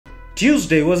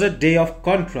Tuesday was a day of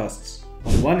contrasts.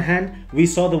 On one hand, we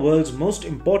saw the world's most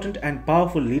important and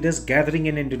powerful leaders gathering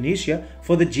in Indonesia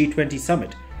for the G20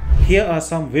 summit. Here are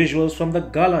some visuals from the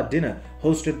gala dinner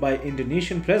hosted by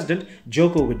Indonesian President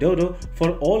Joko Widodo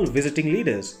for all visiting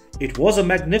leaders. It was a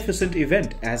magnificent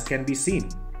event, as can be seen.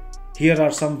 Here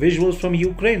are some visuals from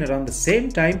Ukraine around the same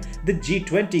time the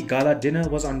G20 gala dinner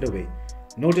was underway.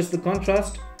 Notice the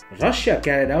contrast? Russia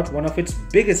carried out one of its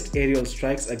biggest aerial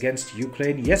strikes against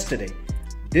Ukraine yesterday.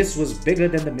 This was bigger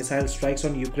than the missile strikes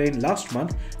on Ukraine last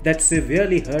month that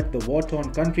severely hurt the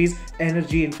war-torn country's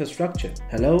energy infrastructure.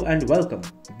 Hello and welcome.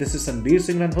 This is Sanbir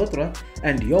Singh Ranhotra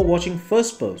and you're watching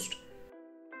Firstpost.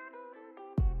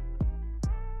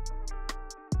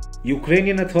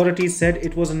 Ukrainian authorities said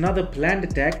it was another planned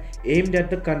attack aimed at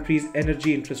the country's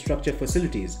energy infrastructure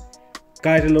facilities.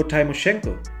 Kyrylo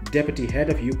Tymoshenko, deputy head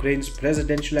of Ukraine's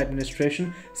presidential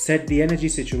administration, said the energy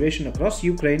situation across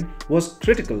Ukraine was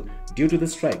critical due to the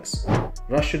strikes.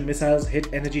 Russian missiles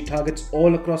hit energy targets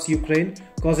all across Ukraine,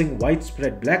 causing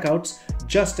widespread blackouts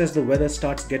just as the weather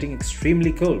starts getting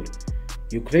extremely cold.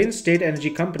 Ukraine's state energy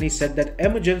company said that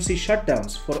emergency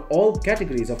shutdowns for all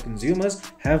categories of consumers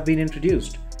have been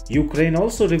introduced. Ukraine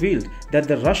also revealed that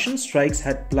the Russian strikes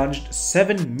had plunged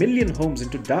 7 million homes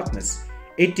into darkness.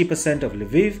 80% of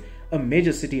Lviv, a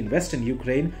major city in western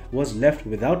Ukraine, was left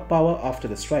without power after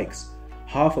the strikes.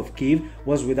 Half of Kyiv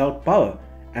was without power,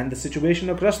 and the situation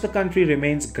across the country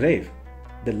remains grave.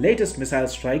 The latest missile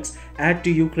strikes add to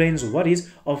Ukraine's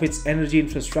worries of its energy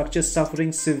infrastructure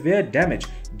suffering severe damage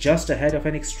just ahead of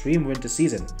an extreme winter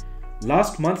season.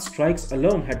 Last month's strikes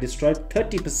alone had destroyed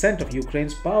 30% of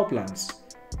Ukraine's power plants.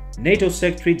 NATO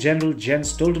Secretary General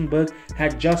Jens Stoltenberg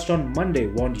had just on Monday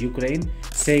warned Ukraine,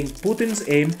 saying Putin's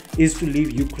aim is to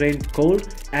leave Ukraine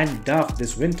cold and dark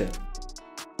this winter.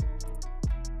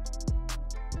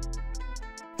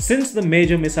 Since the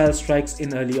major missile strikes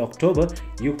in early October,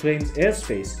 Ukraine's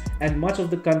airspace and much of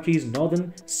the country's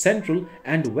northern, central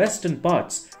and western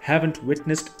parts haven't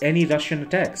witnessed any Russian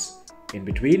attacks. In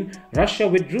between, Russia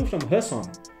withdrew from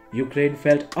Kherson. Ukraine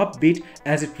felt upbeat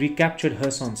as it recaptured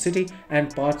Kherson city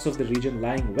and parts of the region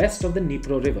lying west of the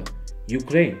Dnipro River.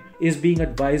 Ukraine is being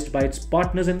advised by its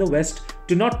partners in the West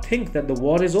to not think that the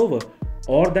war is over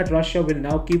or that Russia will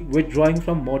now keep withdrawing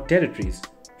from more territories.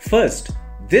 First,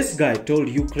 this guy told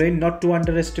Ukraine not to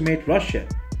underestimate Russia.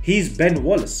 He's Ben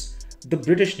Wallace, the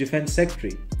British Defense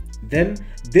Secretary. Then,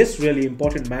 this really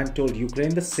important man told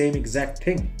Ukraine the same exact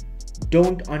thing.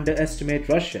 Don't underestimate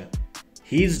Russia.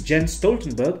 He's Jens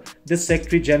Stoltenberg, the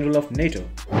Secretary General of NATO.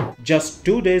 Just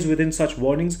 2 days within such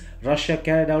warnings, Russia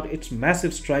carried out its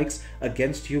massive strikes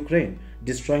against Ukraine,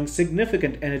 destroying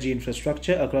significant energy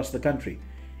infrastructure across the country.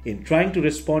 In trying to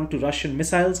respond to Russian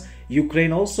missiles,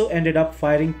 Ukraine also ended up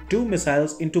firing 2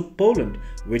 missiles into Poland,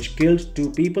 which killed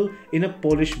 2 people in a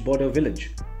Polish border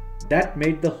village. That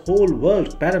made the whole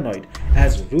world paranoid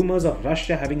as rumors of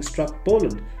Russia having struck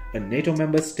Poland, a NATO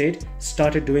member state,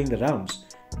 started doing the rounds.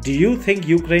 Do you think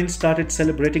Ukraine started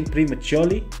celebrating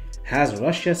prematurely? Has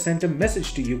Russia sent a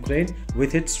message to Ukraine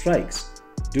with its strikes?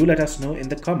 Do let us know in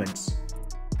the comments.